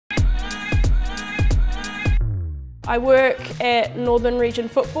I work at Northern Region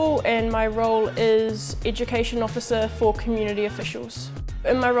Football and my role is Education Officer for Community Officials.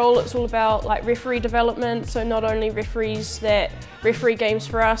 In my role it's all about referee development, so not only referees that referee games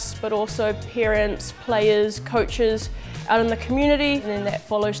for us but also parents, players, coaches out in the community, and then that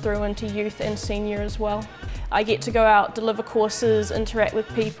follows through into youth and senior as well. I get to go out, deliver courses, interact with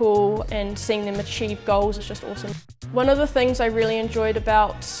people and seeing them achieve goals is just awesome. One of the things I really enjoyed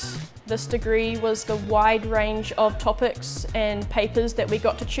about this degree was the wide range of topics and papers that we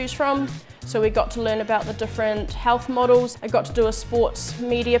got to choose from. So we got to learn about the different health models. I got to do a sports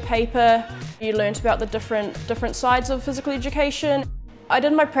media paper. You learned about the different sides of physical education. I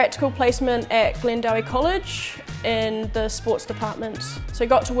did my practical placement at Glendowie College in the sports department. So I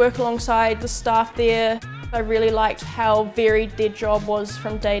got to work alongside the staff there. I really liked how varied their job was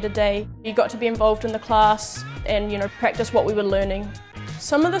from day to day. You got to be involved in the class and practice what we were learning.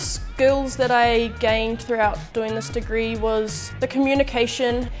 Some of the skills that I gained throughout doing this degree was the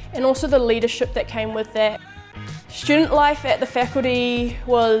communication and also the leadership that came with that. Student life at the faculty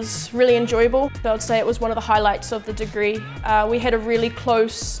was really enjoyable. I would say it was one of the highlights of the degree. We had a really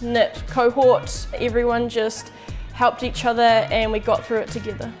close-knit cohort. Everyone just helped each other and we got through it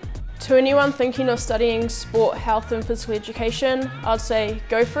together. To anyone thinking of studying sport, health and physical education, I'd say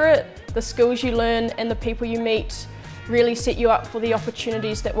go for it. The skills you learn and the people you meet really set you up for the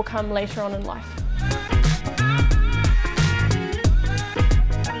opportunities that will come later on in life.